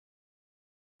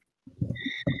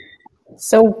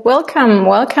So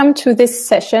welcome to this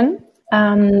session.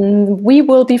 We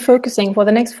will be focusing for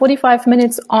the next 45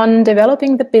 minutes on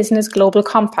developing the business global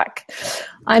compact.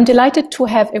 I'm delighted to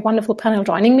have a wonderful panel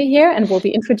joining me here, and we'll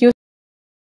be introducing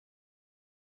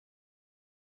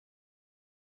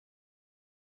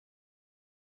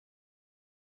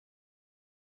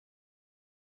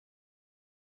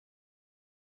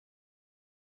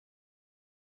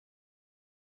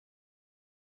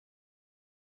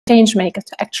change makers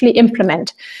to actually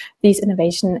implement these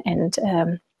innovation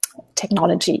and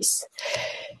technologies.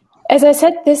 As I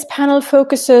said, this panel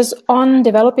focuses on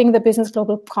developing the Business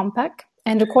Global Compact,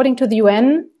 and according to the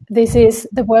UN, this is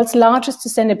the world's largest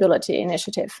sustainability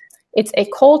initiative. It's a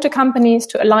call to companies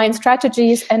to align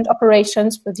strategies and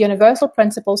operations with universal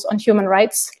principles on human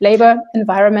rights, labor,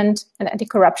 environment, and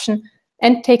anti-corruption,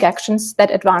 and take actions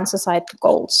that advance societal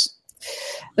goals.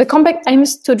 The Compact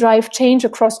aims to drive change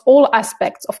across all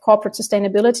aspects of corporate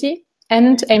sustainability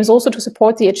and aims also to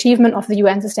support the achievement of the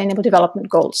UN Sustainable Development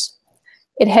Goals.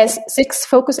 It has 6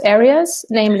 focus areas,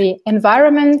 namely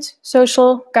environment,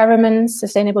 social, governance,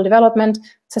 sustainable development,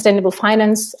 sustainable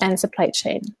finance, and supply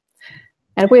chain.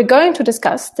 And we're going to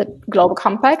discuss the Global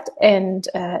Compact and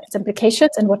its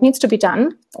implications and what needs to be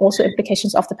done, also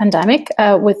implications of the pandemic,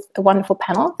 with a wonderful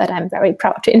panel that I'm very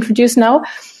proud to introduce now.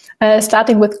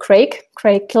 Starting with Craig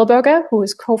Kielburger, who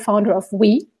is co-founder of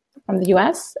We from the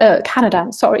US, Canada.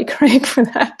 Sorry, Craig, for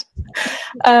that.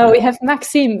 We have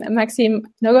Maxim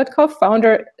Nogotkov,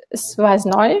 founder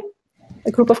Svyaznoy,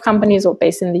 a group of companies all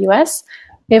based in the US.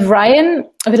 We have Ryan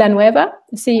Villanueva,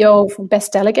 CEO of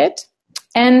Best Delegate,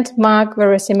 and Marc,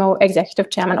 Verissimo, executive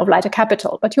chairman of Lighter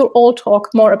Capital. But you'll all talk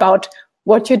more about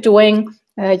what you're doing,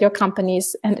 your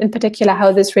companies, and in particular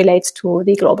how this relates to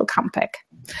the Global Compact.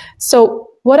 So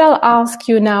what I'll ask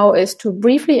you now is to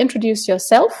briefly introduce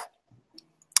yourself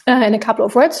in a couple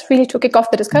of words, really to kick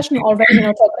off the discussion already,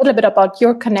 talk a little bit about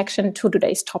your connection to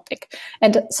today's topic.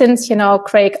 And since,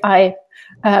 Craig, I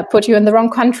put you in the wrong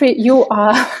country, you're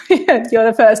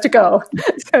the first to go.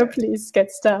 So please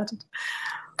get started.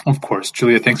 Of course,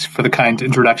 Julia, thanks for the kind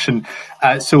introduction.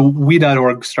 So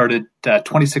We.org started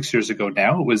 26 years ago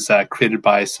now. It was created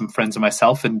by some friends of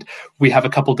myself, and we have a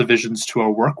couple divisions to our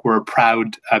work. We're a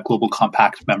proud Global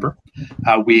Compact member.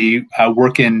 We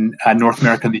work in North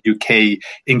America and the UK,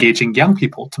 engaging young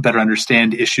people to better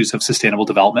understand issues of sustainable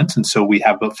development. And so we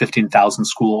have about 15,000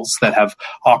 schools that have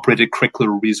operated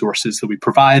curricular resources that we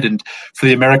provide. And for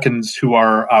the Americans who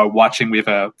are watching, we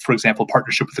have for example,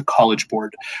 partnership with the College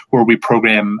Board, where we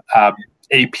program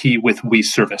AP with We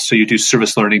Service. So you do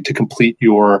service learning to complete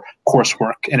your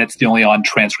coursework, and it's the only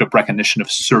on-transcript recognition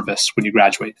of service when you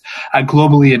graduate.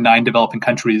 Globally, in 9 developing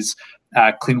countries,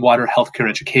 clean water, healthcare,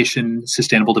 education,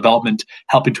 sustainable development,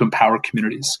 helping to empower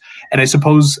communities. And I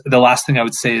suppose the last thing I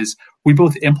would say is we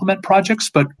both implement projects,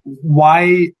 but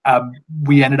why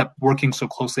we ended up working so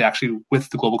closely actually with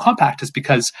the Global Compact is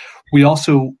because we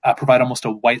also provide almost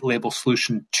a white label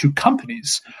solution to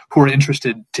companies who are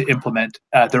interested to implement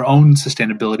their own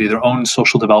sustainability, their own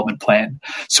social development plan.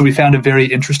 So we found a very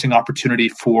interesting opportunity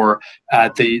for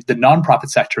the nonprofit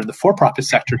sector and the for-profit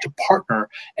sector to partner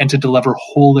and to deliver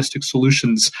holistic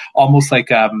solutions, almost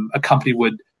like a company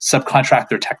would subcontract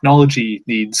their technology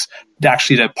needs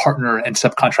actually to partner and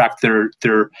subcontract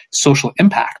their social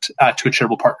impact to a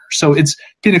charitable partner. So it's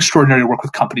been extraordinary to work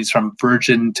with companies from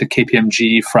Virgin to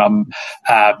KPMG, from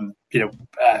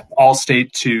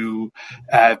Allstate to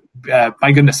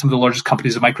my goodness, some of the largest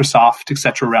companies of Microsoft, et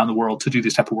cetera, around the world to do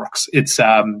these type of works. It's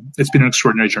been an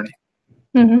extraordinary journey.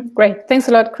 Mm-hmm. Great. Thanks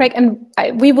a lot, Craig. And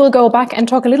we will go back and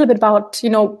talk a little bit about,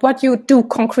 what you do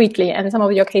concretely and some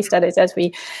of your case studies as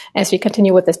we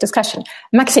continue with this discussion.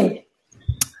 Maxim,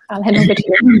 I'll hand over to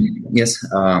you. Yes.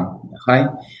 Hi.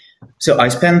 So I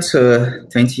spent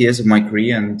 20 years of my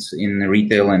career in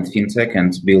retail and fintech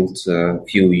and built a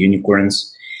few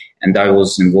unicorns. And I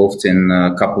was involved in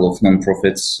a couple of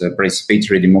nonprofits,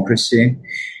 participatory democracy,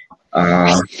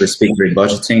 participatory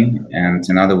budgeting, and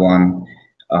another one,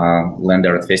 land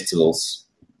art festivals,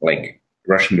 like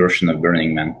Russian version of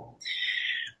Burning Man.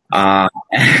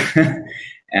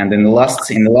 And in the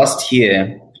last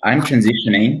year, I'm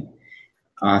transitioning.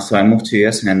 So I moved to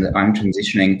US and I'm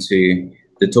transitioning to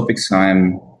the topics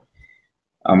I'm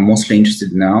mostly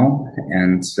interested in now.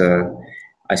 And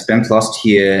I spent last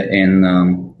year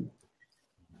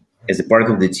as a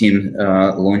part of the team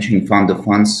launching fund of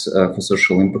funds for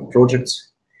social impact projects.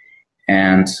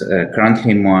 And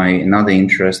currently, my another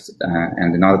interest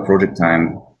and another project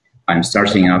I'm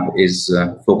starting up is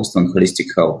focused on holistic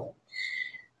health.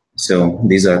 So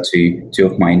these are two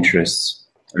of my interests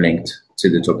linked to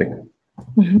the topic.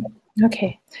 Mm-hmm.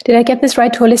 Okay. Did I get this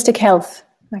right? Holistic health.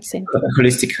 Maxim?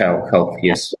 Holistic health,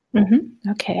 yes.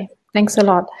 Mm-hmm. Okay, thanks a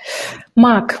lot.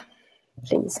 Marc,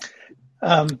 please.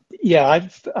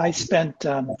 I spent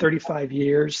 35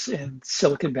 years in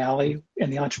Silicon Valley in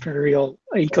the entrepreneurial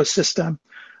ecosystem,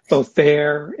 both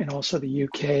there and also the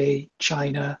UK,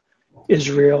 China,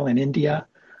 Israel, and India.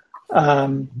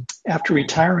 After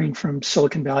retiring from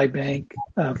Silicon Valley Bank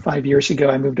 5 years ago,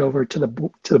 I moved over to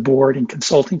the board and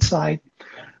consulting side.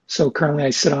 So currently,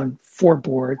 I sit on 4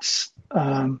 boards,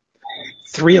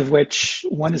 3 of which,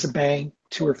 one is a bank,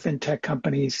 2 are fintech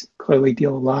companies. Clearly,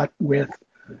 deal a lot with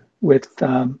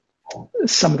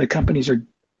some of the companies are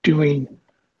doing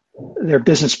their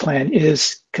business plan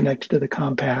is connected to the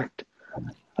compact.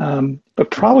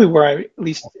 But probably where I at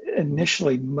least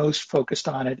initially most focused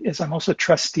on it is I'm also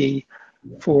trustee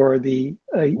for the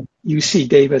UC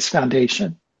Davis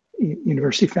Foundation,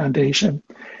 University Foundation.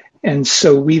 And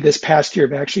so we this past year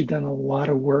have actually done a lot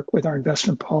of work with our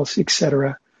investment policy, et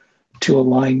cetera, to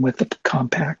align with the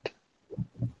compact.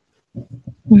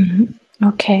 Mm-hmm.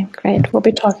 Okay, great. We'll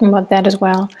be talking about that as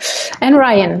well. And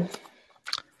Ryan.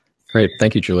 Great.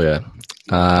 Thank you, Julia.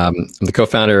 I'm the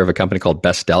co-founder of a company called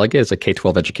Best Delegate. It's a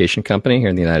K-12 education company here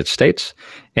in the United States.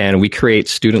 And we create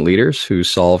student leaders who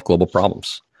solve global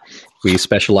problems. We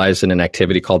specialize in an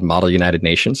activity called Model United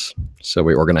Nations. So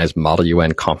we organize Model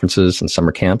UN conferences and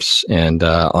summer camps and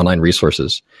online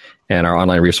resources. And our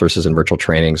online resources and virtual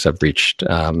trainings have reached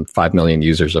 5 million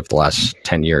users over the last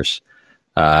 10 years.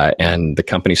 And the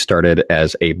company started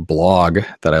as a blog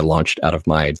that I launched out of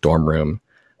my dorm room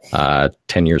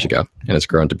 10 years ago, and it's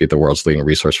grown to be the world's leading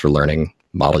resource for learning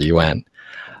Model UN.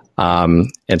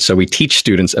 And so we teach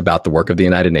students about the work of the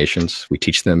United Nations. We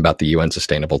teach them about the UN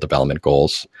Sustainable Development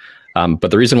Goals.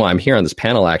 But the reason why I'm here on this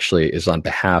panel actually is on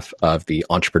behalf of the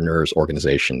Entrepreneurs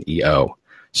Organization, EO.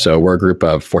 So we're a group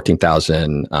of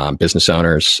 14,000 business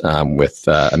owners with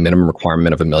a minimum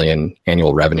requirement of $1 million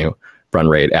annual revenue. Run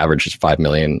rate average is 5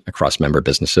 million across member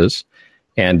businesses.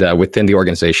 And within the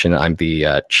organization, I'm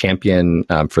the champion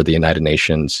for the United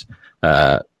Nations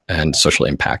and social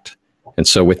impact. And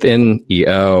so within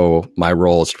EO, my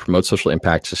role is to promote social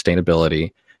impact,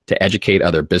 sustainability, to educate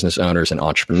other business owners and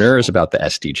entrepreneurs about the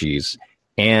SDGs,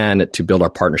 and to build our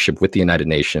partnership with the United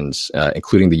Nations,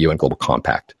 including the UN Global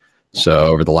Compact. So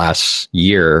over the last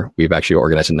year, we've actually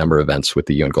organized a number of events with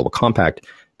the UN Global Compact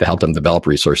to help them develop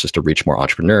resources to reach more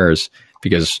entrepreneurs,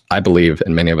 because I believe,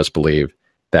 and many of us believe,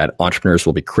 that entrepreneurs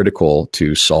will be critical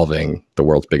to solving the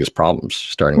world's biggest problems,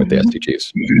 starting with the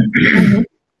SDGs.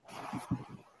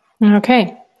 Mm-hmm.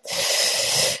 Okay.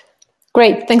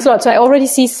 Great. Thanks a lot. So I already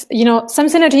see, some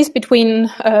synergies between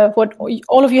what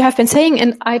all of you have been saying,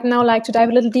 and I'd now like to dive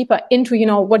a little deeper into,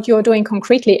 what you're doing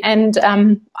concretely. And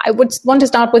I would want to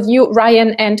start with you,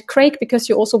 Ryan and Craig, because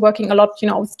you're also working a lot,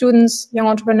 with students, young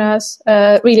entrepreneurs,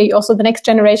 really also the next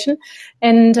generation,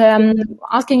 and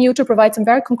asking you to provide some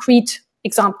very concrete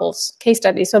examples, case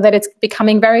studies, so that it's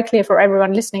becoming very clear for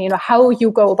everyone listening, how you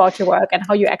go about your work and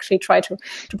how you actually try to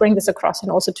bring this across,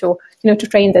 and also to, to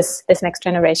train this next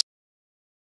generation.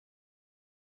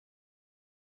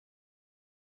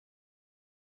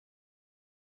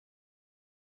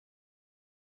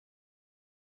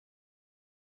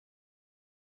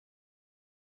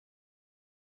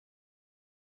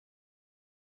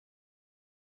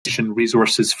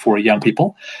 Resources for young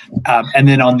people, and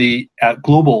then on the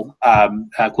global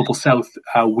south,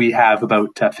 we have about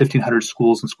 1,500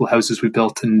 schools and schoolhouses we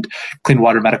built, and clean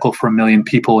water medical for 1 million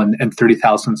people, and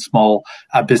 30,000 small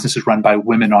businesses run by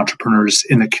women entrepreneurs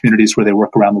in the communities where they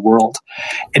work around the world.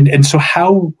 And so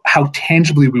how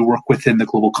tangibly we work within the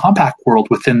global compact world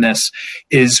within this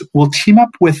is we'll team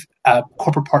up with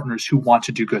corporate partners who want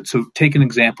to do good. So take an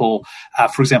example,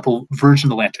 for example,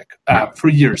 Virgin Atlantic, for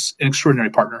years, an extraordinary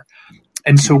partner.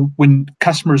 And so when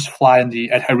customers fly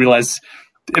I realize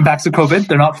impacts of COVID,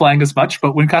 they're not flying as much,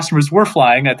 but when customers were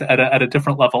flying at a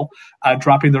different level,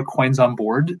 dropping their coins on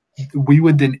board, we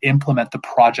would then implement the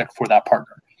project for that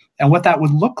partner. And what that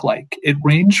would look like, it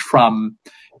ranged from,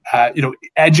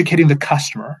 educating the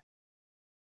customer,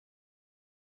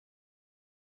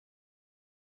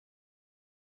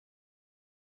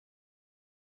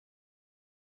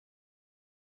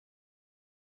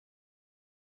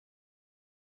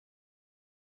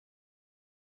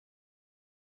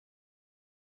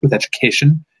 with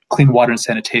education, clean water and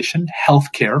sanitation,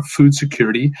 healthcare, food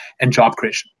security, and job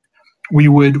creation. We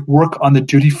would work on the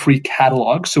duty-free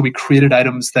catalog. So we created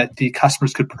items that the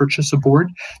customers could purchase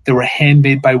aboard that were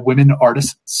handmade by women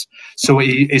artisans. So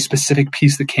a specific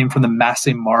piece that came from the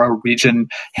Maxim region,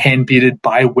 hand-beaded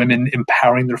by women,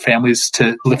 empowering their families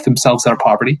to lift themselves out of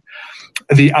poverty.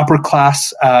 The upper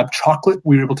class chocolate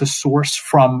we were able to source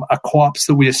from co-ops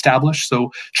that we established.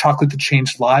 So chocolate that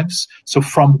changed lives. So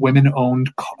from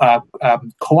women-owned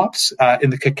co-ops in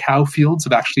the cacao fields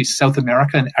of actually South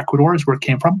America and Ecuador is where it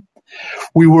came from.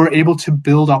 We were able to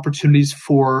build opportunities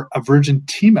for Virgin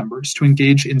team members to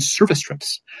engage in service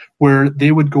trips where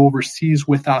they would go overseas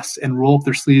with us and roll up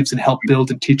their sleeves and help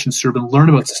build and teach and serve and learn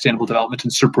about sustainable development.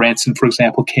 And Sir Branson, for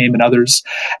example, came and others,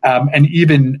 and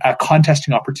even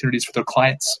contesting opportunities for their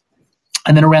clients.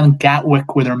 And then around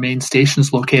Gatwick, where their main station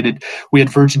is located, we had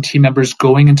Virgin team members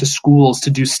going into schools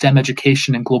to do STEM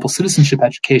education and global citizenship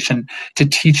education to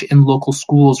teach in local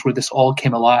schools where this all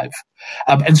came alive.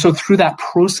 And so through that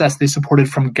process, they supported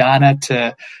from Ghana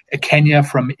to Kenya,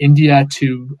 from India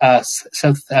to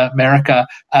South America,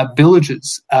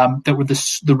 villages that were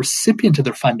the recipient of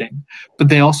their funding. But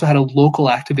they also had a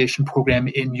local activation program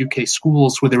in UK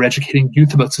schools where they were educating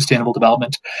youth about sustainable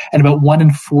development. And about 1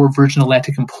 in 4 Virgin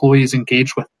Atlantic employees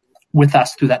engaged with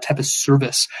us through that type of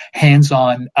service,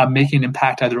 hands-on, making an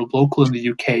impact either local in the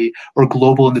UK or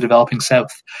global in the developing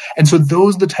South. And so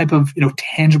those are the type of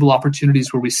tangible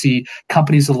opportunities where we see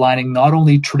companies aligning not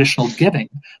only traditional giving,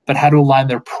 but how to align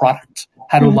their product,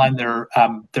 how to align their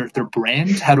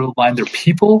brand, how to align their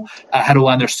people, how to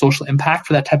align their social impact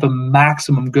for that type of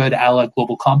maximum good a la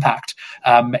Global Compact,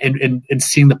 and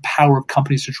seeing the power of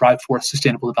companies to drive forth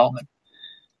sustainable development.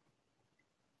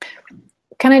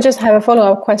 Can I just have a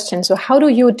follow-up question? So how do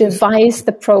you devise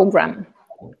the program?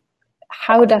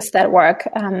 How does that work?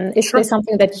 Is Sure. this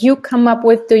something that you come up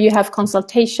with? Do you have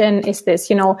consultation? Is this,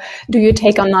 do you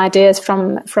take on ideas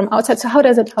from outside? So how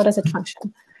does it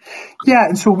function? Yeah,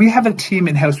 and so we have a team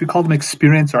in-house. We call them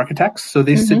experience architects. So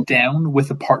they sit down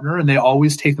with a partner and they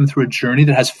always take them through a journey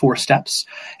that has 4 steps.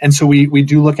 And so we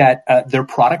do look at their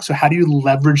product. So how do you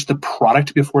leverage the product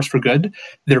to be a force for good?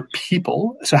 Their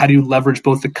people. So how do you leverage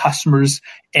both the customers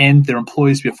and their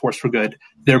employees to be a force for good?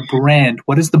 Their brand.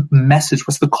 What is the message?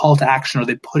 What's the call to action are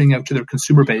they putting out to their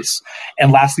consumer base?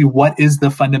 And lastly, what is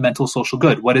the fundamental social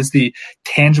good? What is the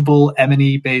tangible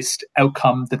M&E-based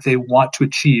outcome that they want to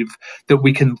achieve that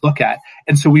we can look at?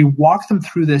 And so we walk them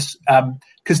through this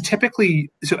because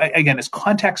typically, so again, as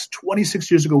context,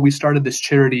 26 years ago, we started this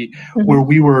charity where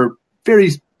we were very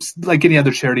like any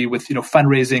other charity with,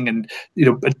 fundraising and,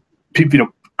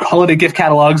 holiday gift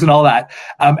catalogs and all that.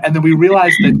 And then we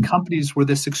realized that companies were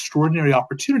this extraordinary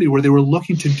opportunity where they were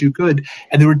looking to do good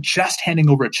and they were just handing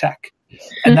over a check.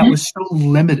 And that was so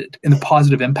limited in the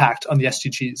positive impact on the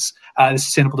SDGs, the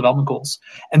Sustainable Development Goals.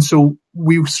 And so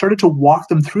we started to walk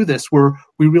them through this where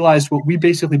we realized what we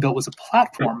basically built was a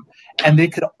platform and they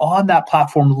could on that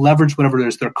platform leverage whatever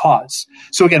is their cause.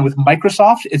 So again, with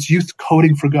Microsoft, it's youth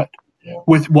coding for good.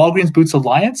 With Walgreens Boots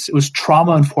Alliance, it was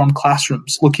trauma-informed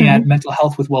classrooms looking at mental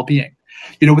health with well-being.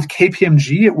 With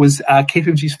KPMG, it was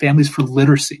KPMG's Families for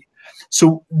Literacy.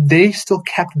 So they still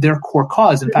kept their core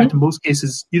cause. In fact, in most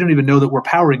cases, you don't even know that we're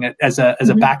powering it as a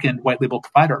back-end white label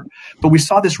provider. But we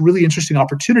saw this really interesting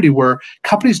opportunity where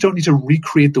companies don't need to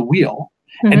recreate the wheel.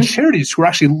 And charities who are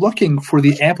actually looking for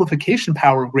the amplification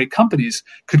power of great companies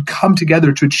could come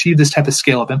together to achieve this type of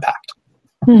scale of impact.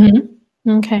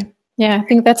 Okay. Yeah, I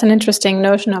think that's an interesting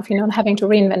notion of, not having to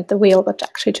reinvent the wheel, but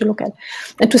actually to look at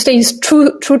and to stay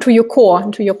true to your core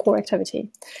and to your core activity.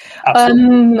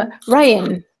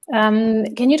 Ryan,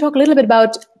 can you talk a little bit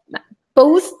about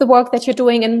both the work that you're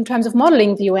doing in terms of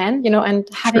modeling the UN, and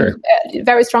having a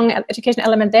very strong education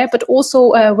element there, but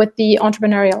also with the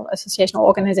Entrepreneurial Association or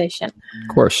organization?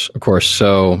 Of course.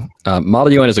 So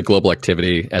Model UN is a global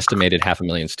activity. Estimated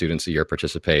 500,000 students a year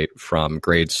participate from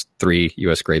grades 3,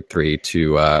 US grade 3,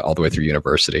 to all the way through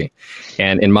university.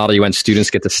 And in Model UN, students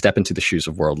get to step into the shoes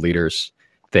of world leaders.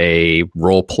 They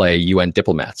role play UN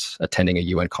diplomats attending a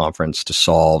UN conference to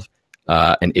solve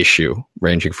an issue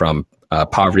ranging from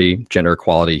poverty, gender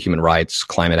equality, human rights,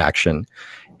 climate action,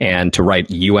 and to write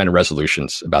UN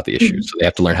resolutions about the issues. So they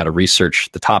have to learn how to research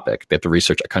the topic. They have to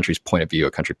research a country's point of view,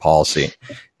 a country policy.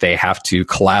 They have to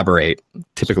collaborate,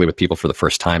 typically with people for the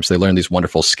first time. So they learn these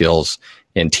wonderful skills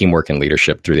in teamwork and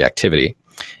leadership through the activity.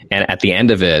 And at the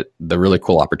end of it, the really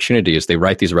cool opportunity is they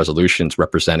write these resolutions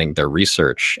representing their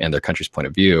research and their country's point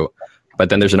of view. But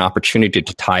then there's an opportunity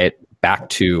to tie it back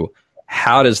to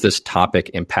how does this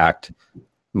topic impact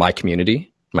my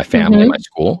community, my family, my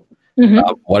school?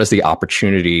 What is the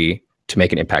opportunity to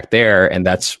make an impact there? And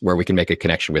that's where we can make a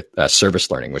connection with service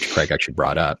learning, which Craig actually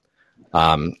brought up.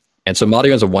 And so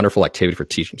Model UN is a wonderful activity for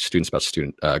teaching students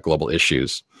about global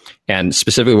issues. And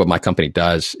specifically what my company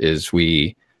does is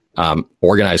we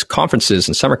organize conferences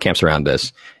and summer camps around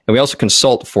this. And we also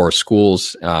consult for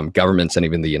schools, governments, and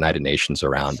even the United Nations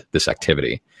around this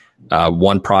activity.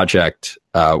 One project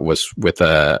was with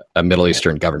a Middle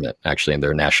Eastern government, actually, in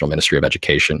their National Ministry of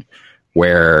Education,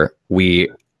 where we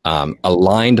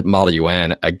aligned Model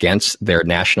UN against their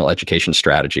national education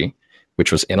strategy,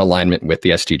 which was in alignment with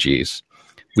the SDGs.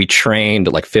 We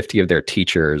trained like 50 of their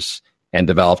teachers and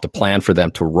developed a plan for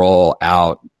them to roll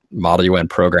out Model UN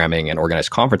programming and organize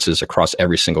conferences across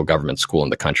every single government school in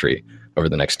the country over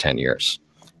the next 10 years,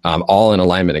 all in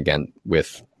alignment, again,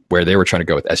 with where they were trying to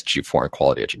go with SDG 4 and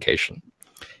quality education.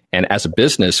 And as a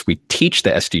business, we teach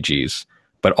the SDGs,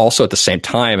 but also at the same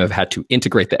time have had to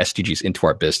integrate the SDGs into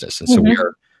our business. And so we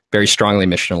are very strongly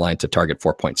mission aligned to target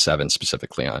 4.7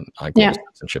 specifically on global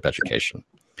citizenship education.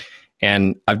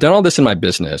 And I've done all this in my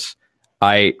business.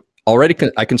 I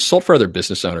consult for other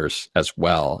business owners as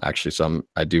well, actually. So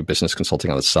I do business consulting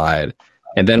on the side.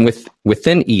 And then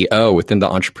within EO, within the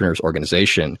entrepreneurs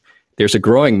organization, there's a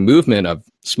growing movement of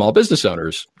small business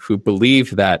owners who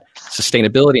believe that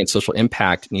sustainability and social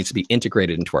impact needs to be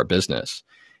integrated into our business.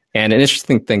 And an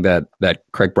interesting thing that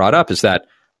Craig brought up is that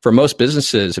for most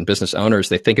businesses and business owners,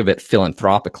 they think of it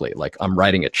philanthropically, like I'm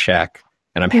writing a check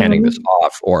and I'm handing this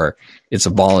off, or it's a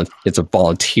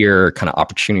volunteer kind of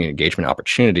opportunity, engagement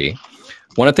opportunity.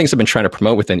 One of the things I've been trying to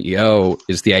promote within EO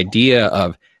is the idea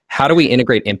of how do we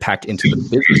integrate impact into the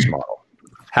business model?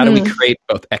 How do we create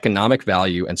both economic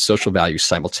value and social value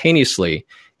simultaneously?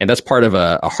 And that's part of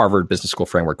a Harvard Business School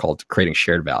framework called creating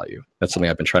shared value. That's something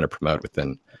I've been trying to promote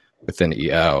within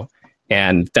EO.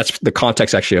 And that's the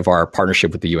context actually of our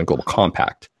partnership with the UN Global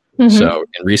Compact. So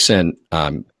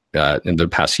in the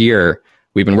past year,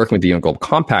 we've been working with the UN Global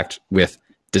Compact with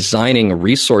designing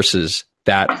resources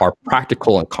that are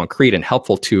practical and concrete and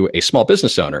helpful to a small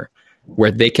business owner,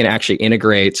 where they can actually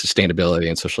integrate sustainability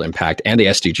and social impact and the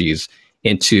SDGs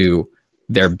into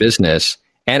their business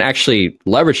and actually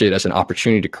leverage it as an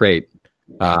opportunity to create,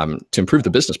 to improve the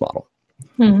business model.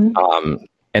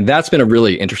 And that's been a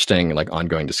really interesting, like,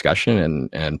 ongoing discussion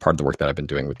and part of the work that I've been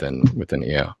doing within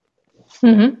EO.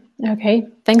 Okay,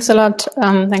 thanks a lot.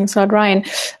 Thanks a lot, Ryan.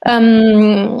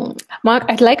 Marc,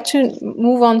 I'd like to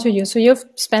move on to you. So you've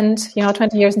spent,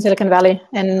 20 years in Silicon Valley,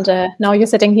 and now you're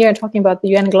sitting here talking about the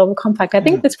UN Global Compact. I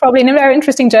think that's probably a very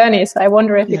interesting journey. So I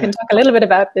wonder if you can talk a little bit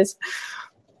about this.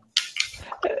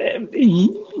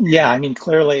 Yeah, I mean,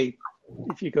 clearly,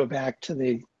 if you go back to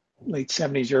the late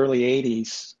 70s, early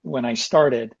 80s, when I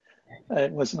started,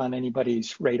 it wasn't on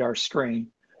anybody's radar screen.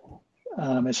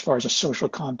 As far as a social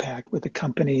compact with the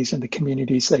companies and the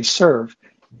communities they serve,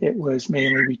 it was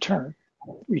mainly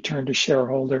return to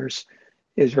shareholders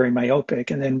is very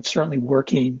myopic. And then certainly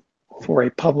working for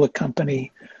a public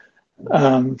company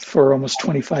for almost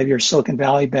 25 years, Silicon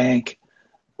Valley Bank,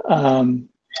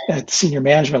 at senior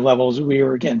management levels, we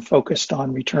were again focused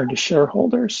on return to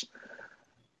shareholders.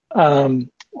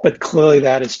 But clearly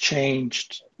that has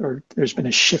changed, or there's been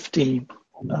a shifting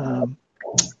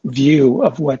view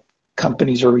of what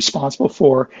companies are responsible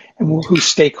for and who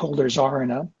stakeholders are in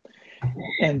them.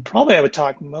 And probably I would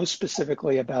talk most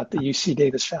specifically about the UC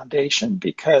Davis Foundation,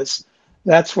 because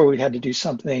that's where we had to do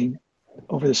something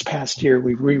over this past year.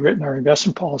 We've rewritten our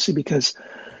investment policy because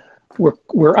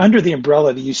we're under the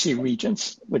umbrella of the UC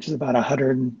Regents, which is about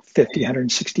 $150,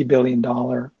 $160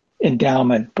 billion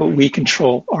endowment, but we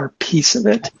control our piece of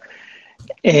it.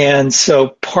 And so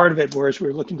part of it was we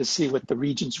were looking to see what the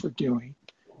Regents were doing.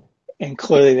 And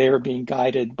clearly they were being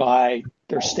guided by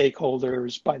their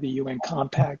stakeholders, by the UN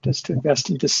Compact as to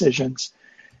investing decisions.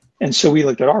 And so we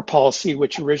looked at our policy,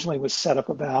 which originally was set up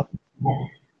about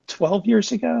 13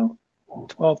 years ago.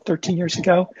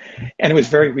 And it was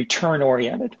very return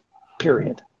oriented,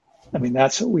 period. I mean,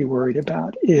 that's what we worried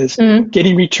about, is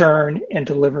getting return and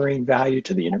delivering value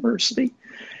to the university.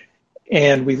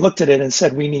 And we looked at it and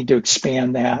said, we need to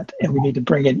expand that, and we need to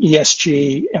bring in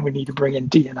ESG, and we need to bring in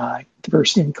D&I,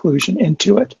 diversity and inclusion,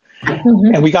 into it.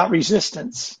 And we got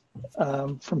resistance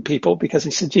from people because they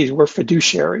said, geez, we're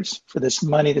fiduciaries for this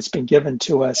money that's been given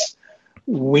to us.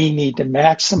 We need to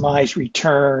maximize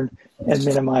return and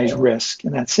minimize risk,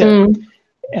 and that's it.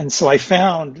 And so I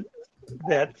found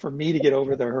that for me to get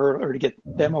over the hurdle, or to get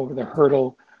them over the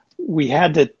hurdle, we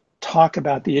had to talk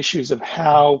about the issues of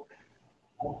how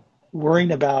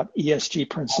worrying about ESG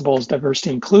principles, diversity,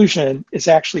 inclusion is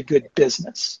actually good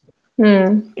business.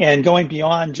 And going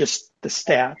beyond just the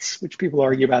stats, which people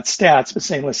argue about stats, but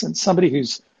saying, listen, somebody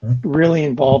who's really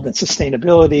involved in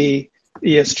sustainability,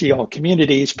 ESG, all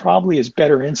communities, probably is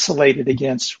better insulated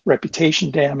against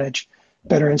reputation damage,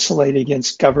 better insulated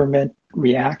against government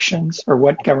reactions or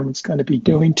what government's going to be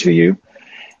doing to you,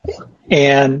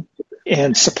 and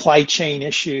supply chain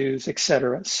issues, et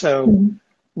cetera. So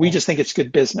we just think it's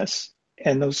good business,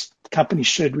 and those companies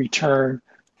should return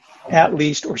at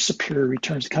least or superior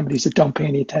returns to companies that don't pay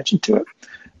any attention to it.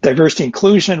 Diversity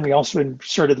inclusion, we also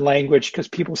inserted language because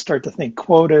people start to think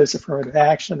quotas, affirmative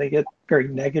action, they get very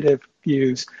negative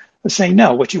views of saying,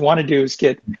 no, what you want to do is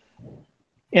get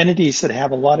entities that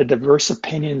have a lot of diverse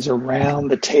opinions around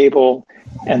the table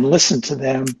and listen to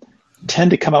them, tend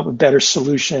to come up with better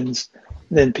solutions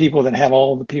than people that have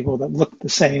all the people that look the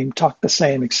same, talk the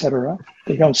same, etc.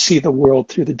 They don't see the world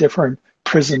through the different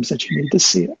prisms that you need to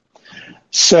see it.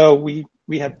 So we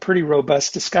had pretty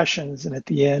robust discussions, and at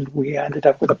the end, we ended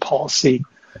up with a policy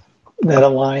that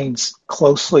aligns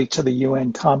closely to the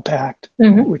UN Compact,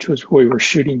 which was what we were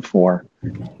shooting for.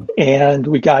 And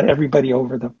we got everybody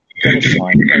over the finish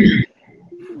line.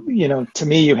 But, you know, to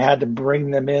me, you had to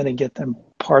bring them in and get them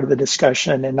part of the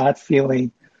discussion and not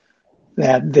feeling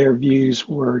that their views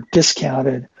were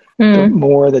discounted, but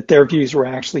more that their views were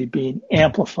actually being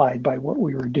amplified by what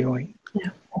we were doing.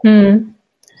 Yeah.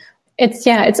 I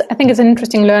think it's an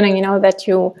interesting learning, you know, that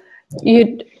you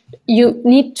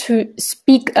need to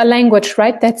speak a language,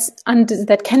 right?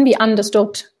 That can be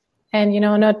understood, and, you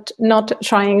know, not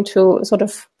trying to sort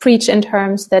of preach in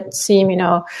terms that seem, you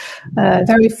know,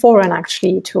 very foreign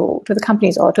actually to the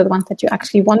companies or to the ones that you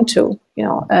actually want to, you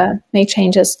know, make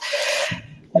changes.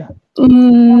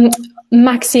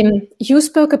 Maxim, you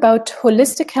spoke about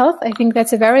holistic health. I think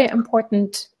that's a very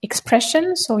important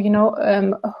expression. So, you know,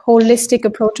 holistic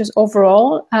approaches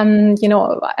overall. You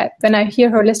know, when I hear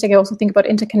holistic, I also think about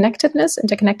interconnectedness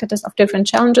of different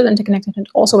challenges, interconnectedness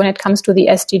also when it comes to the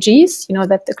SDGs, you know,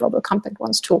 that the Global Compact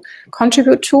wants to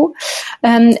contribute to.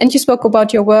 And you spoke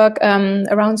about your work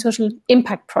around social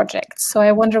impact projects. So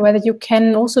I wonder whether you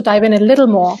can also dive in a little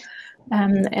more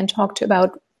and talk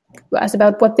about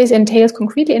what this entails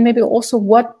concretely, and maybe also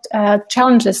what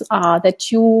challenges are that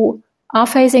you are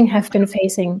facing, have been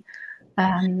facing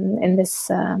in this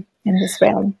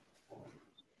realm.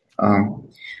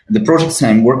 The projects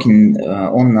I'm working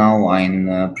on now are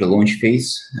in pre-launch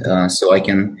phase, so I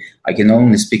can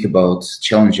only speak about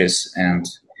challenges and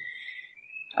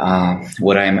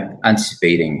what I'm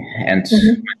anticipating. And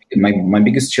my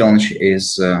biggest challenge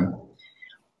is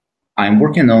I'm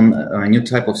working on a new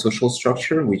type of social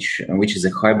structure, which is a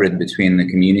hybrid between the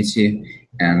community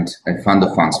and a fund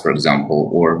of funds, for example,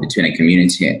 or between a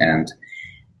community and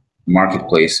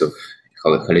marketplace of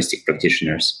holistic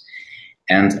practitioners.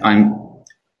 And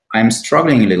I'm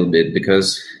struggling a little bit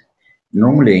because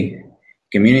normally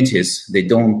communities, they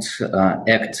don't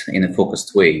act in a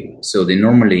focused way. So they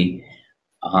normally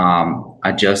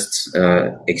are just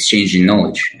exchanging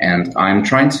knowledge, and I'm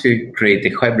trying to create a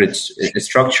hybrid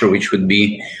structure which would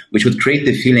create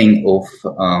the feeling of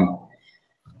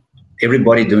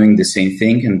everybody doing the same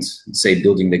thing and say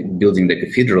building the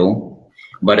cathedral,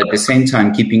 but at the same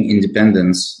time keeping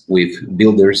independence with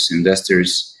builders,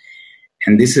 investors,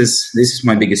 and this is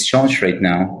my biggest challenge right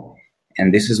now,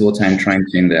 and this is what I'm trying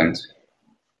to invent.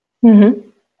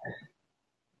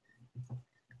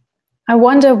 I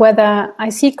wonder whether I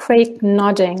see Craig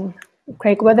nodding.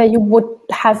 Craig, whether you would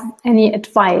have any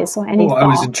advice or any thought. I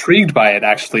was intrigued by it,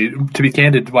 actually, to be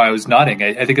candid, while I was nodding.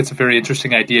 I think it's a very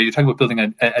interesting idea. You're talking about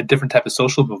building a different type of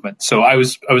social movement. So I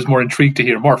was more intrigued to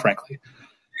hear more, frankly.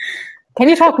 Can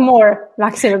you talk more,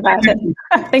 Maxim, about it?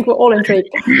 I think we're all intrigued.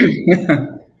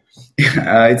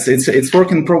 It's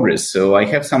work in progress. So I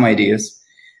have some ideas.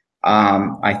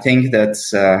 I think that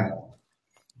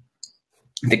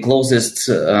the closest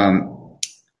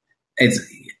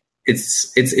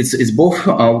it's both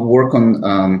work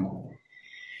on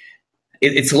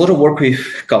it's a lot of work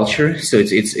with culture, so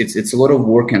it's a lot of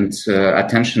work and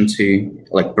attention to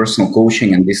like personal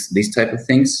coaching and these type of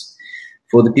things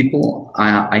for the people.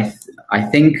 I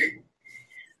think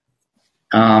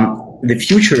the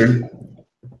future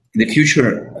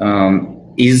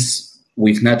is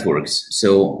with networks.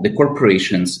 So the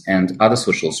corporations and other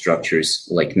social structures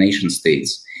like nation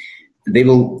states, they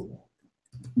will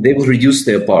reduce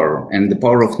their power, and the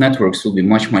power of networks will be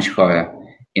much, much higher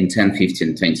in 10,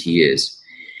 15, 20 years.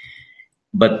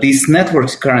 But these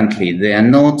networks currently, they are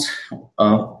not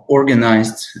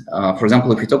organized. For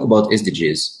example, if we talk about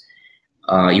SDGs,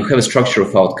 you have a structure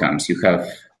of outcomes. You have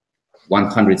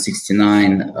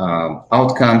 169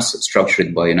 outcomes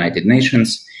structured by United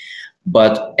Nations,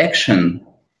 but action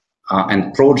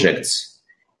and projects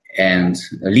and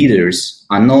leaders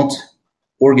are not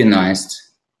organized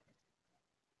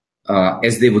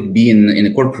as they would be in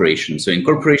a corporation. So in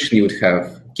corporation, you would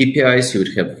have KPIs, you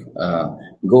would have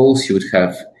goals, you would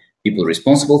have people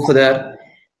responsible for that.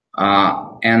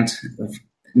 And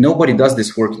nobody does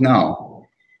this work now.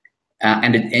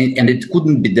 And it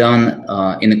couldn't be done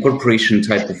in a corporation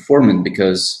type of format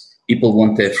because People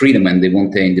want their freedom and they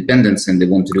want their independence and they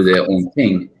want to do their own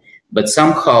thing. But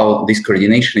somehow this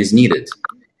coordination is needed.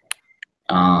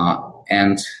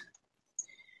 And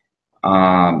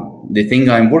the thing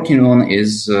I'm working on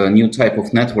is a new type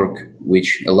of network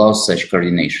which allows such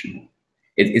coordination.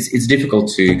 It's difficult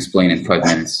to explain in 5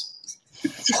 minutes.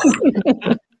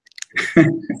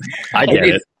 I get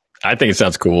it. I think it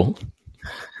sounds cool.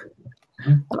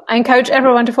 I encourage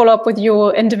everyone to follow up with you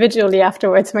individually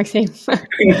afterwards, Maxim.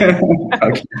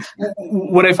 Okay.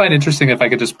 What I find interesting, if I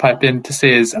could just pipe in to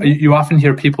say, is you often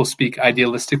hear people speak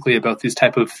idealistically about these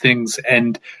type of things,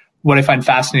 and what I find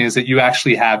fascinating is that you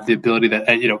actually have the ability that,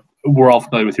 we're all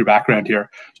familiar with your background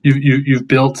here. You've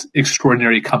built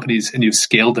extraordinary companies and you've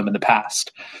scaled them in the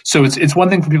past. So it's one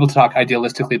thing for people to talk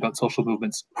idealistically about social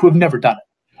movements who have never done it.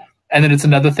 And then it's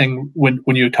another thing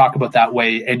when you talk about that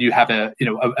way and you have a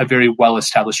very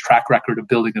well-established track record of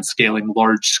building and scaling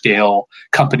large-scale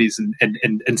companies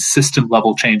and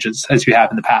system-level changes as you have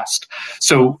in the past.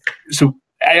 So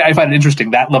I find it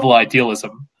interesting, that level of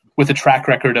idealism with a track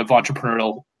record of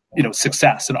entrepreneurial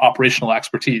success and operational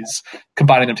expertise,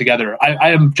 combining them together. I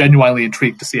am genuinely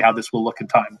intrigued to see how this will look in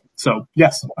time. So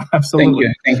yes,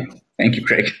 absolutely. Thank you,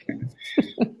 Craig.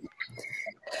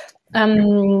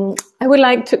 I would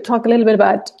like to talk a little bit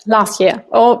about last year,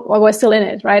 or we're still in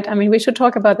it, right? I mean, we should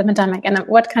talk about the pandemic and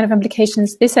what kind of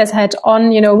implications this has had on,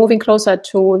 moving closer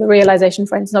to the realization,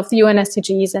 for instance, of the UN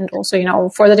SDGs and also,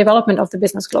 for the development of the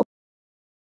business global.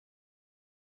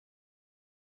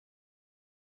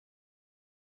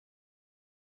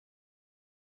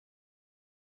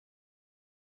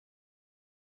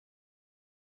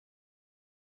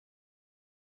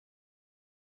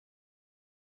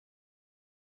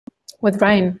 With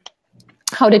Ryan,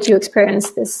 how did you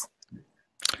experience these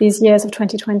years of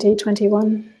 2020,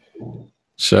 21?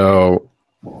 So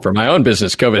for my own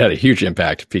business, COVID had a huge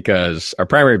impact because our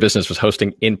primary business was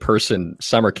hosting in-person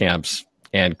summer camps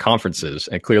and conferences,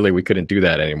 and clearly we couldn't do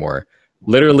that anymore.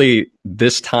 Literally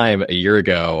this time a year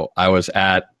ago, I was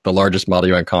at the largest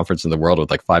Model UN conference in the world with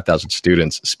like 5,000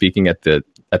 students speaking at the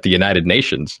United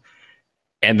Nations.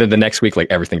 And then the next week,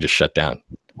 like everything just shut down.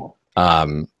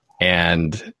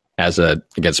 And as a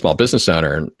small business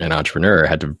owner and entrepreneur, I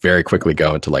had to very quickly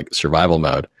go into like survival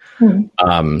mode.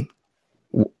 Mm-hmm.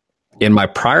 In my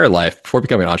prior life, before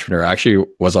becoming an entrepreneur, I actually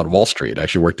was on Wall Street.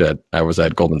 I was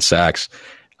at Goldman Sachs,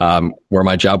 where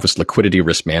my job was liquidity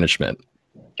risk management.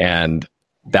 And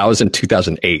that was in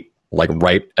 2008, like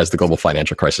right as the global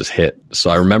financial crisis hit. So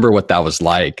I remember what that was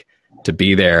like to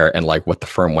be there and like what the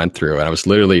firm went through. And I was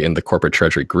literally in the corporate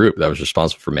treasury group that was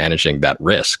responsible for managing that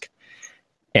risk.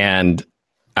 And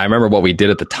I remember what we did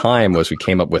at the time was we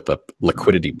came up with a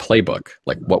liquidity playbook,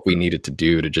 like what we needed to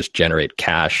do to just generate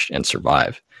cash and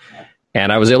survive.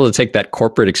 And I was able to take that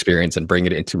corporate experience and bring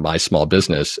it into my small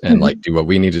business and like do what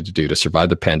we needed to do to survive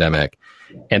the pandemic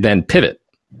and then pivot.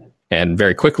 And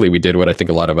very quickly, we did what I think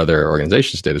a lot of other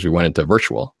organizations did is we went into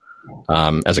virtual.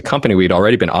 As a company, we'd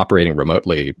already been operating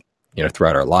remotely,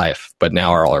 throughout our life, but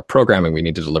now all our programming we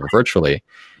need to deliver virtually.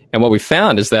 And what we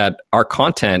found is that our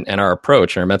content and our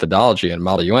approach and our methodology and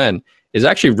Model UN is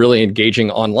actually really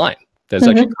engaging online. That's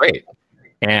actually great.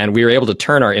 And we were able to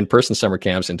turn our in-person summer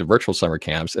camps into virtual summer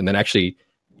camps and then actually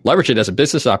leverage it as a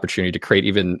business opportunity to create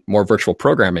even more virtual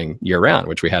programming year-round,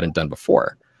 which we hadn't done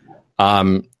before.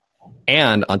 And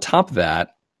on top of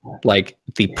that, like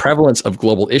the prevalence of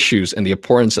global issues and the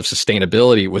importance of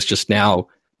sustainability was just now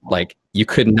like you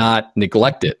could not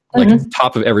neglect it, like at the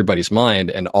top of everybody's mind.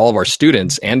 And all of our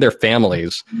students and their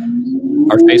families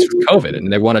are faced with COVID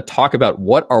and they want to talk about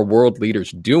what are world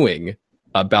leaders doing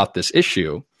about this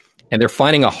issue. And they're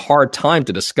finding a hard time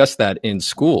to discuss that in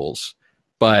schools.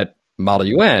 But Model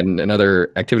UN and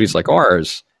other activities like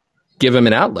ours give them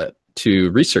an outlet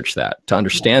to research that, to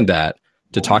understand that,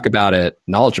 to talk about it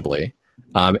knowledgeably,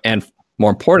 and more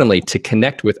importantly, to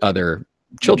connect with other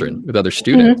children, with other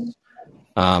students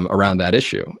around that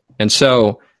issue. And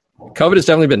so COVID has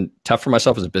definitely been tough for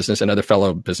myself as a business and other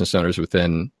fellow business owners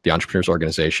within the Entrepreneurs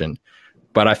Organization.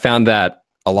 But I found that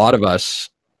a lot of us,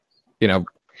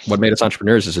 what made us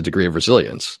entrepreneurs is a degree of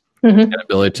resilience and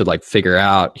ability to like figure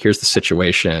out, here's the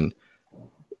situation.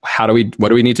 What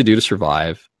do we need to do to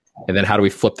survive? And then how do we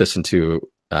flip this into,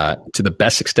 to the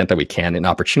best extent that we can, an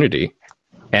opportunity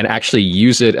and actually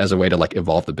use it as a way to like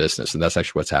evolve the business. And that's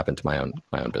actually what's happened to my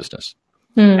own business.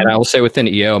 And I will say within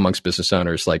EO amongst business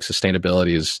owners, like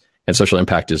sustainability and social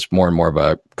impact is more and more of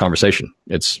a conversation.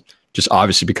 It's just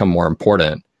obviously become more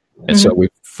important. And so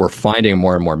we're finding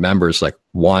more and more members like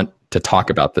want to talk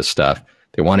about this stuff.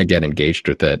 They want to get engaged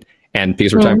with it. And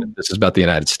because we're talking, this is about the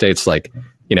United States, like,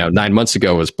 9 months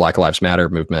ago was Black Lives Matter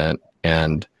movement.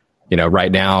 And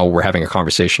Right now we're having a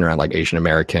conversation around like the Asian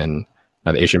American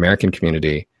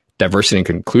community. Diversity and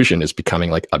inclusion is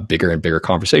becoming like a bigger and bigger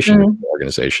conversation in the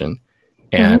organization.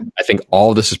 And I think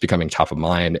all of this is becoming top of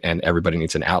mind, and everybody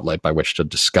needs an outlet by which to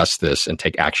discuss this and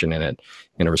take action in it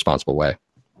in a responsible way.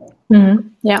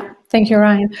 Yeah, thank you,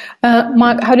 Ryan.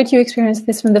 Marc, how did you experience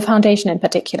this from the foundation in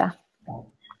particular?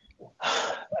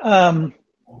 Well,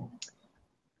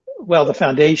 the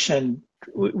foundation,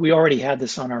 we already had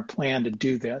this on our plan to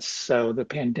do this, so the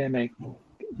pandemic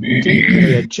didn't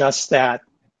really adjust that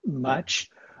much.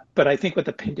 But I think what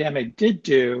the pandemic did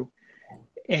do,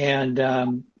 and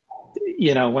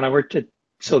when I worked at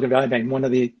Silicon Valley Bank, one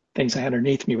of the things I had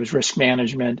underneath me was risk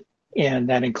management, and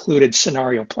that included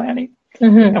scenario planning.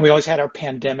 And we always had our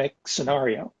pandemic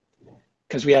scenario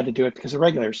because we had to do it because the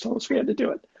regulators told us we had to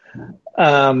do it.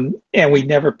 And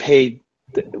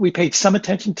we paid some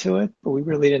attention to it, but we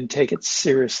really didn't take it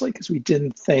seriously because we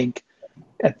didn't think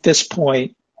at this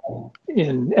point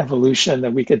in evolution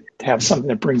that we could have something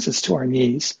that brings us to our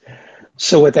knees.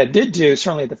 So what that did do,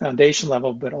 certainly at the foundation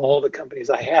level, but all the companies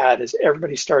I had, is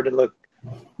everybody started to look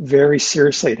very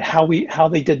seriously at how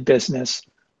they did business,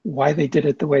 why they did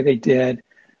it the way they did,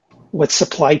 what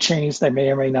supply chains they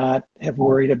may or may not have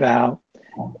worried about.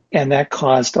 And that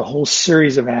caused a whole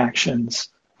series of actions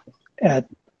at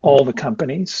all the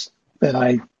companies that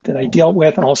I dealt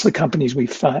with, and also the companies we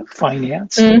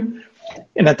financed. And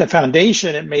at the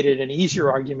foundation, it made it an easier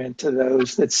argument to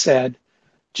those that said,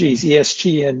 geez,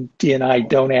 ESG and D&I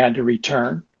don't add to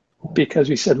return, because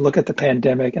we said, look at the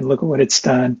pandemic and look at what it's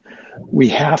done. We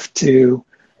have to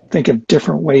think of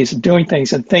different ways of doing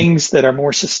things, and things that are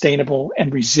more sustainable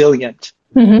and resilient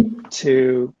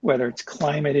to whether it's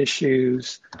climate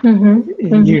issues,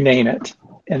 you name it.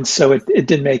 And so it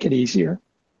did make it easier.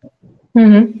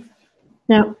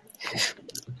 Yeah.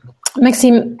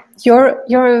 Maxim, your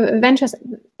ventures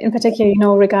in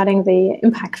particular, regarding the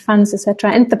impact funds,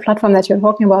 etc., and the platform that you're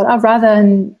talking about are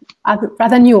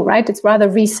rather new, right? It's rather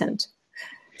recent.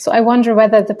 So I wonder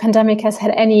whether the pandemic has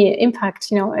had any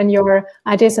impact, in your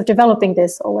ideas of developing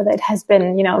this, or whether it has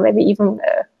been, maybe even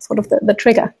sort of the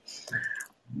trigger.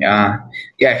 Yeah,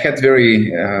 I had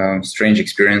very strange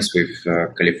experience with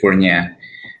California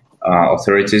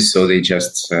authorities. So they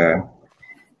just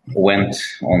went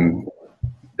on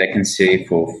vacancy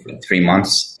for 3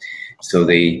 months. So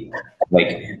they,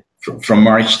 from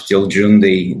March till June,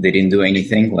 they didn't do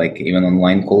anything, even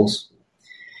online calls.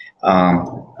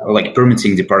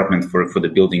 Permitting department for the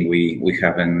building we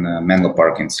have in Menlo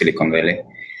Park in Silicon Valley.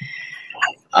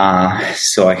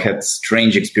 So I had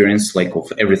strange experience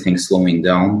of everything slowing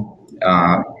down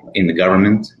in the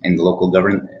government, in the local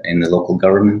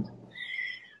government.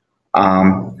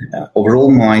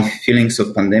 Overall, my feelings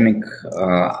of pandemic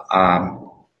are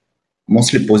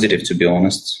mostly positive, to be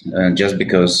honest, just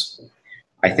because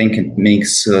I think it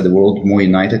makes the world more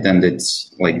united, and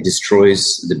it's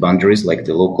destroys the boundaries,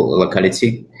 the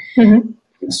locality.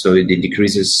 So it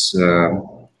decreases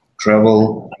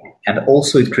travel, and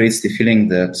also it creates the feeling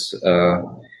that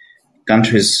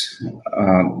countries,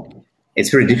 it's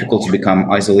very difficult to become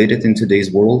isolated in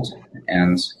today's world,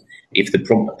 and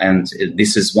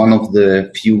this is one of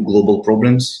the few global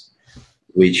problems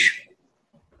which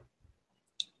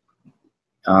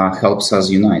helps us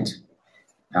unite.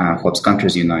 Helps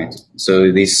countries unite. So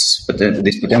this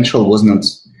potential was not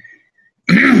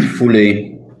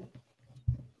fully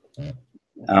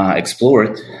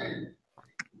explored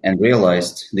and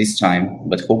realized this time,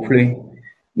 but hopefully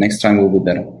next time will be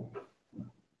better.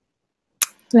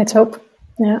 Let's hope.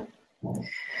 Yeah.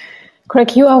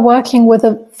 Craig, you are working with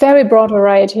a very broad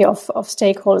variety of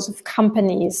stakeholders, of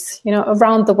companies,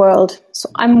 around the world. So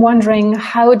I'm wondering,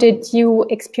 how did you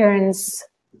experience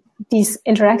these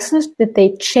interactions? Did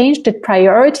they change? Did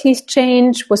priorities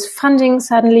change? Was funding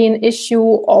suddenly an issue,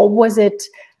 or was it,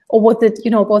 both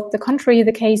the contrary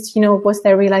the case? Was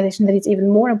there a realization that it's even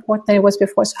more important than it was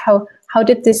before? So how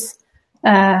did this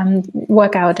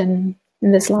work out in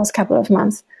this last couple of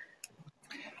months?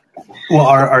 Well,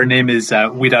 our name is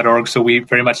we.org, so we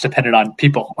very much depended on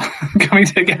people coming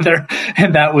together,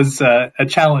 and that was a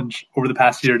challenge over the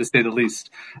past year, to say the least.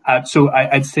 So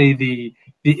I'd say the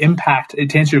impact,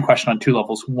 to answer your question, on two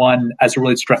levels: one, as it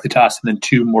relates directly to us, and then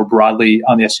two, more broadly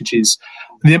on the SDGs.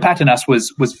 The impact on us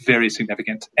was very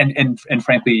significant, and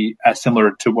frankly,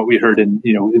 similar to what we heard in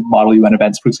Model UN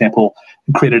events, for example,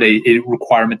 created a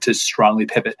requirement to strongly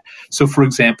pivot. So, for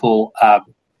example,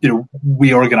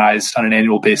 we organized on an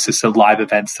annual basis live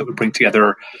events that would bring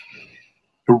together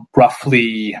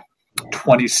roughly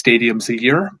 20 stadiums a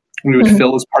year We would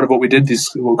fill, as part of what we did, these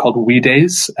what we called We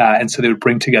Days. And so they would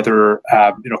bring together,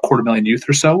 250,000 youth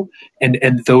or so.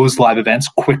 And those live events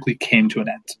quickly came to an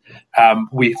end.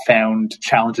 We found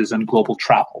challenges in global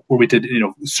travel where we did,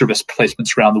 service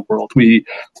placements around the world. We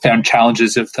found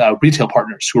challenges with retail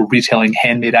partners who were retailing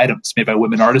handmade items made by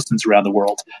women artisans around the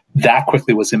world. That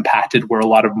quickly was impacted, where a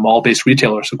lot of mall-based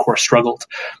retailers, of course, struggled.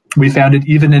 We found it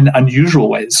even in unusual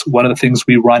ways. One of the things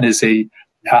we run is a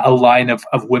line of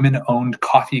women-owned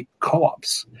coffee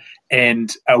co-ops.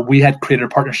 And we had created a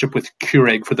partnership with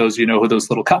Keurig, for those who those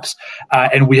little cups.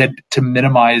 And we had to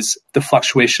minimize the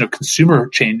fluctuation of consumer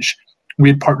change. We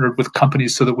had partnered with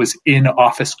companies so that it was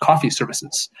in-office coffee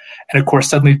services. And of course,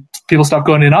 suddenly people stopped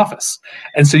going in office.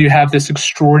 And so you have this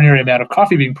extraordinary amount of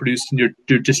coffee being produced and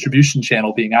your distribution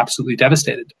channel being absolutely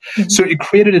devastated. Mm-hmm. So it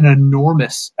created an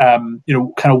enormous, kind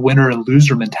of winner and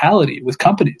loser mentality with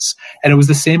companies. And it was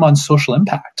the same on social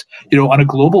impact. On a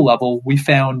global level, we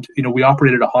found, we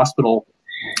operated a hospital.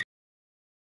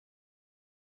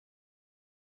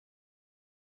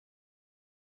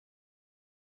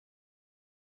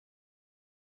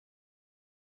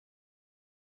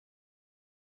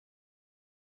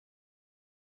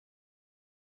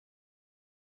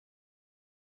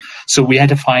 So we had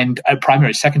to find a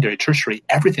primary, secondary, tertiary,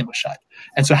 everything was shut.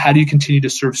 And so how do you continue to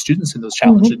serve students in those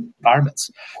challenging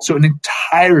environments? So an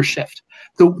entire shift.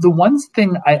 The one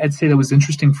thing I'd say that was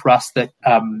interesting for us that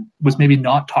was maybe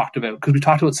not talked about, because we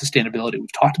talked about sustainability,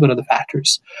 we've talked about other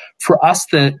factors. For us,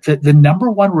 the number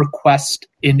one request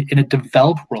in a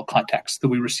developed world context that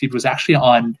we received was actually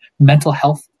on mental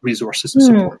health resources and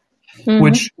support. Mm-hmm.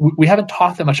 Which we haven't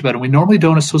talked that much about, and we normally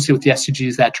don't associate with the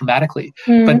SDGs that dramatically.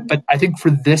 Mm-hmm. But I think for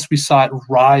this, we saw it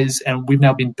rise, and we've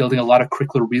now been building a lot of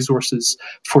curricular resources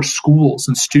for schools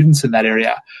and students in that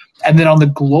area. And then on the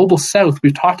global south,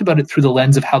 we've talked about it through the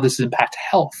lens of how this impacts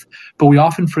health. But we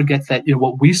often forget that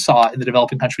what we saw in the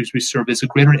developing countries we serve is a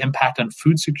greater impact on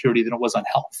food security than it was on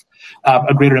health,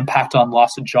 a greater impact on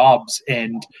loss of jobs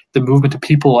and the movement of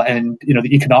people and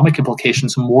the economic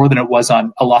implications more than it was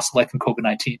on a loss of life in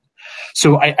COVID-19.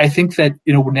 So I think that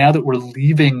now that we're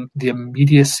leaving the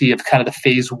immediacy of kind of the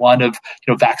phase one of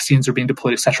vaccines are being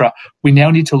deployed, et cetera, we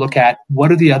now need to look at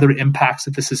what are the other impacts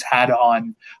that this has had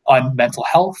on mental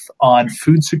health, on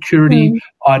food security,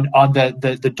 on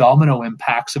the domino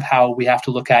impacts of how we have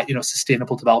to look at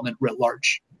sustainable development writ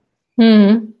large.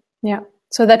 Yeah.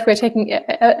 So that we're taking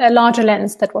a larger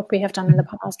lens than what we have done in the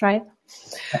past, right?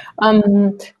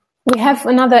 We have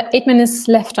another 8 minutes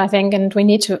left, I think, and we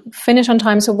need to finish on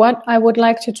time. So what I would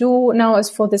like to do now is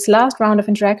for this last round of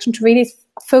interaction to really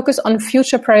focus on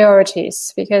future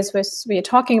priorities, because we are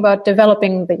talking about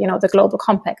developing the global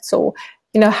compact. So,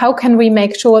 how can we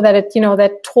make sure that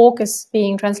that talk is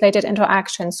being translated into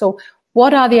action? So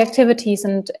what are the activities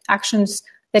and actions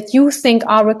that you think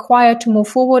are required to move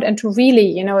forward and to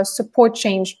really, support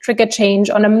change, trigger change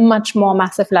on a much more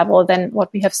massive level than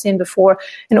what we have seen before,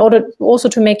 in order also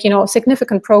to make,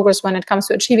 significant progress when it comes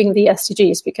to achieving the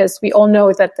SDGs, because we all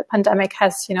know that the pandemic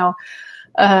has,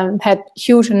 had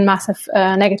huge and massive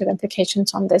negative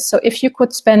implications on this. So if you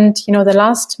could spend, the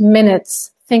last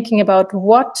minutes thinking about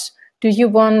what do you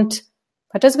want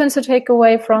participants to take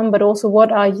away from, but also what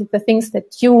are the things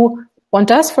that you want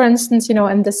us, for instance,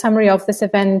 in the summary of this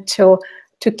event to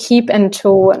keep and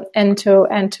to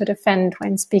defend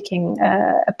when speaking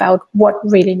about what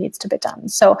really needs to be done.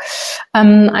 So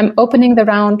I'm opening the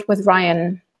round with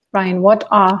Ryan. Ryan, what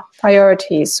are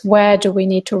priorities? Where do we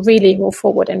need to really move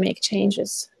forward and make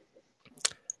changes?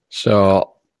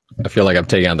 So I feel like I'm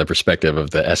taking on the perspective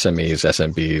of the SMEs,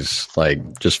 SMBs,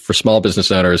 like just for small business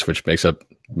owners, which makes up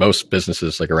most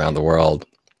businesses around the world.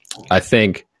 I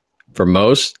think for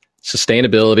most,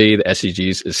 sustainability, the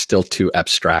SDGs, is still too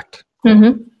abstract.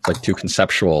 Mm-hmm. It's too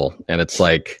conceptual. And it's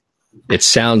it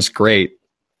sounds great,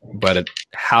 but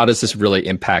how does this really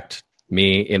impact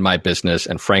me in my business?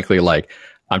 And frankly,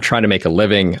 I'm trying to make a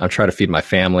living. I'm trying to feed my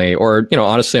family, or,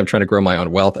 honestly, I'm trying to grow my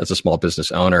own wealth as a small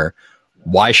business owner.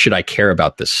 Why should I care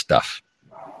about this stuff?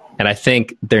 And I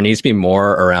think there needs to be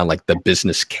more around the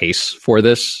business case for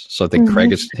this. So I think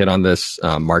Craig has hit on this.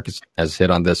 Marc has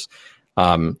hit on this.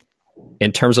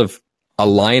 In terms of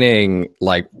aligning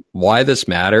why this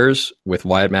matters with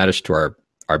why it matters to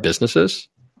our businesses,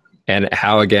 and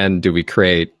how, again, do we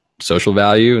create social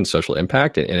value and social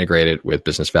impact and integrate it with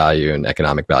business value and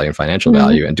economic value and financial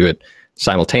value and do it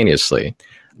simultaneously.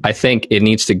 I think it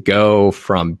needs to go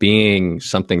from being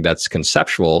something that's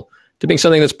conceptual to being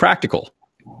something that's practical.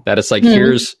 That it's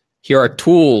here are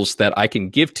tools that I can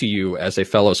give to you as a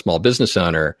fellow small business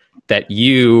owner that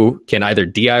you can either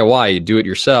DIY, do it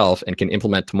yourself, and can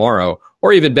implement tomorrow,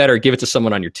 or even better, give it to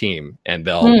someone on your team and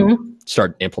they'll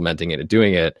start implementing it and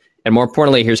doing it. And more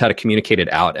importantly, here's how to communicate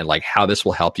it out and like how this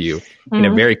will help you in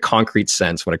a very concrete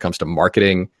sense when it comes to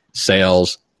marketing,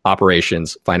 sales,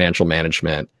 operations, financial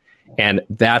management. And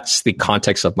that's the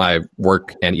context of my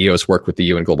work and EO's work with the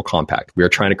UN Global Compact. We are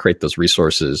trying to create those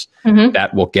resources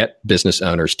that will get business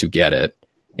owners to get it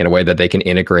in a way that they can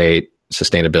integrate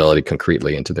sustainability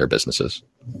concretely into their businesses.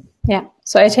 Yeah.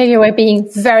 So I take it away being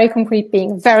very concrete,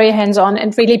 being very hands-on,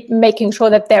 and really making sure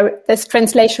that this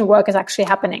translation work is actually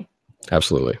happening.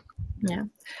 Absolutely. Yeah.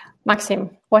 Maxim,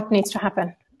 what needs to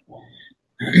happen?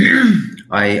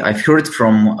 I've heard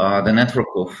from the network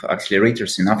of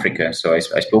accelerators in Africa. So I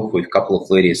spoke with a couple of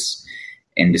ladies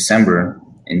in December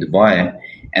in Dubai,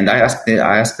 and I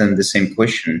asked them the same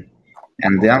question,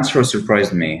 and the answer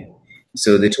surprised me.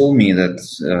 So they told me that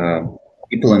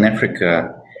people in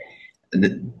Africa,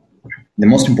 the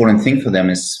most important thing for them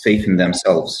is faith in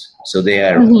themselves. So they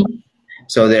are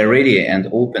they're ready and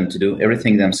open to do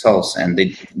everything themselves, and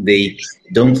they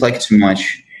don't like too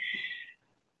much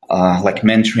like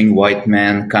mentoring white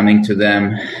men coming to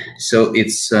them. So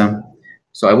it's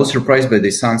so I was surprised by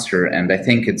this answer, and I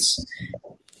think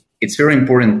it's very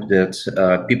important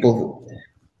that people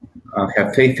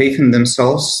have faith in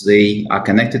themselves. They are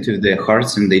connected to their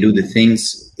hearts, and they do the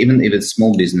things, even if it's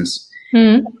small business.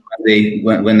 When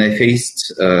they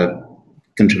faced a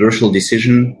controversial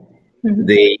decision,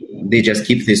 they just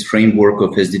keep this framework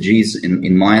of SDGs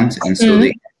in mind, and so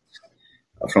they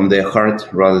from their heart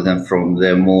rather than from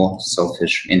their more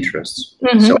selfish interests.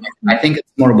 So I think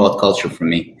it's more about culture for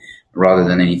me rather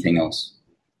than anything else.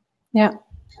 Yeah.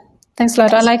 Thanks a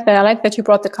lot. I like that. I like that you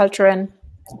brought the culture in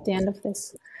at the end of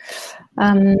this.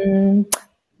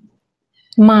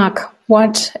 Marc,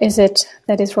 what is it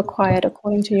that is required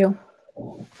according to you?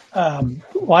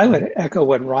 Well, I would echo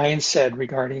what Ryan said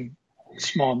regarding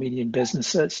small, medium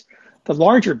businesses. The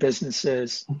larger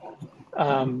businesses,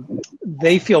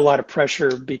 they feel a lot of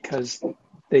pressure because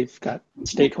they've got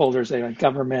stakeholders, they've got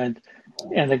government,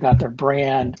 and they've got their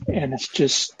brand, and it's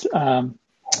just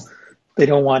they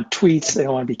don't want tweets, they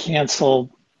don't want to be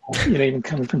canceled. Even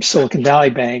coming from Silicon Valley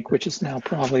Bank, which is now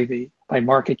probably by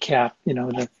market cap,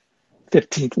 the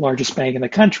 15th largest bank in the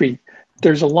country,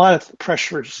 there's a lot of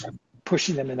pressures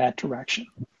pushing them in that direction.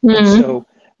 And so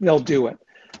they'll do it.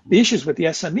 The issues with the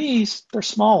SMEs, they're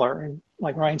smaller, and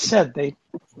like Ryan said,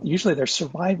 they're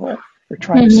survival. They're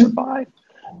trying to survive.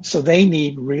 So they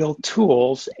need real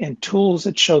tools, and tools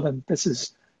that show them this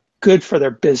is good for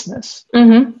their business.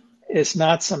 It's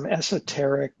not some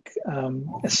esoteric,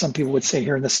 as some people would say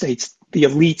here in the States, the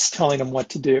elites telling them what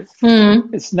to do.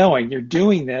 It's knowing you're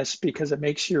doing this because it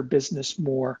makes your business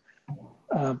more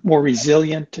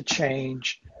resilient to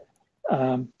change,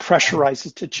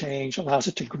 pressurizes to change, allows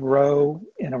it to grow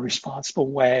in a responsible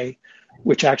way,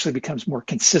 which actually becomes more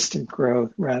consistent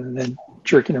growth rather than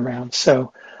jerking around.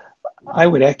 So I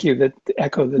would echo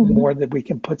that more that we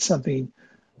can put something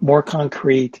more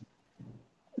concrete,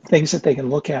 things that they can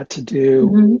look at to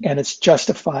do, and it's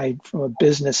justified from a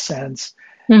business sense,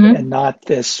 and not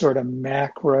this sort of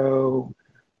macro,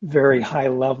 very high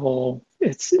level.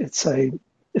 It's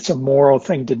a moral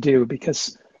thing to do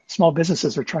because small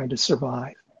businesses are trying to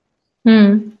survive.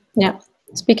 Yeah,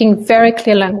 speaking very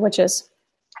clear languages.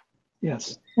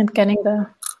 Yes, and getting the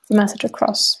message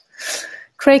across.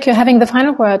 Craig, you're having the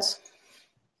final words.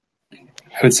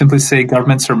 I would simply say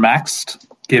governments are maxed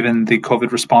given the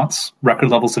COVID response, record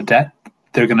levels of debt.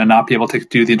 They're going to not be able to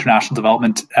do the international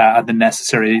development at the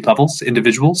necessary levels.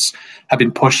 Individuals have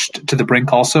been pushed to the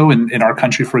brink also in our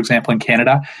country, for example, in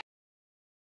Canada.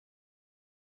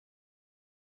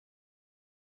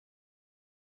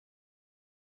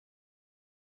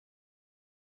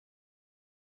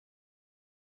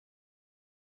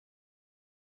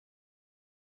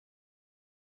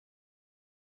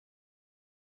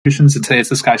 And today it's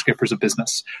the skyscrapers of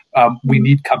business. We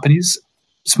need companies,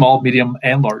 small, medium,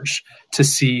 and large, to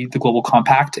see the Global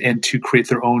Compact and to create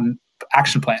their own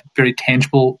action plan, very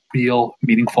tangible, real,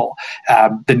 meaningful.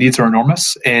 The needs are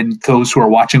enormous, and those who are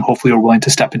watching hopefully are willing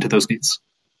to step into those needs.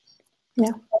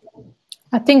 Yeah.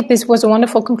 I think this was a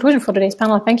wonderful conclusion for today's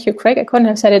panel. Thank you, Craig. I couldn't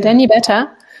have said it any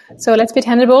better. So let's be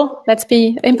tangible, let's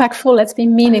be impactful, let's be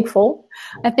meaningful.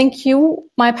 I thank you,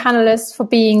 my panelists, for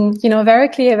being, very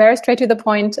clear, very straight to the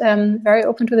point, very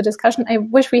open to the discussion. I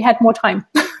wish we had more time,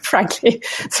 frankly.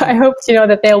 So I hope,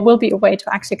 that there will be a way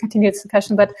to actually continue this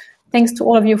discussion. But thanks to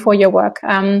all of you for your work,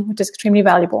 which is extremely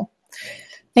valuable.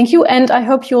 Thank you, and I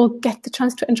hope you'll get the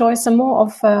chance to enjoy some more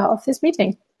of this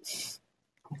meeting.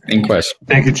 Thank you.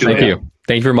 Thank you, Julia. Thank you.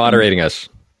 Thank you for moderating us.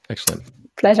 Excellent.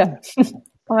 Pleasure.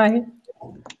 Bye.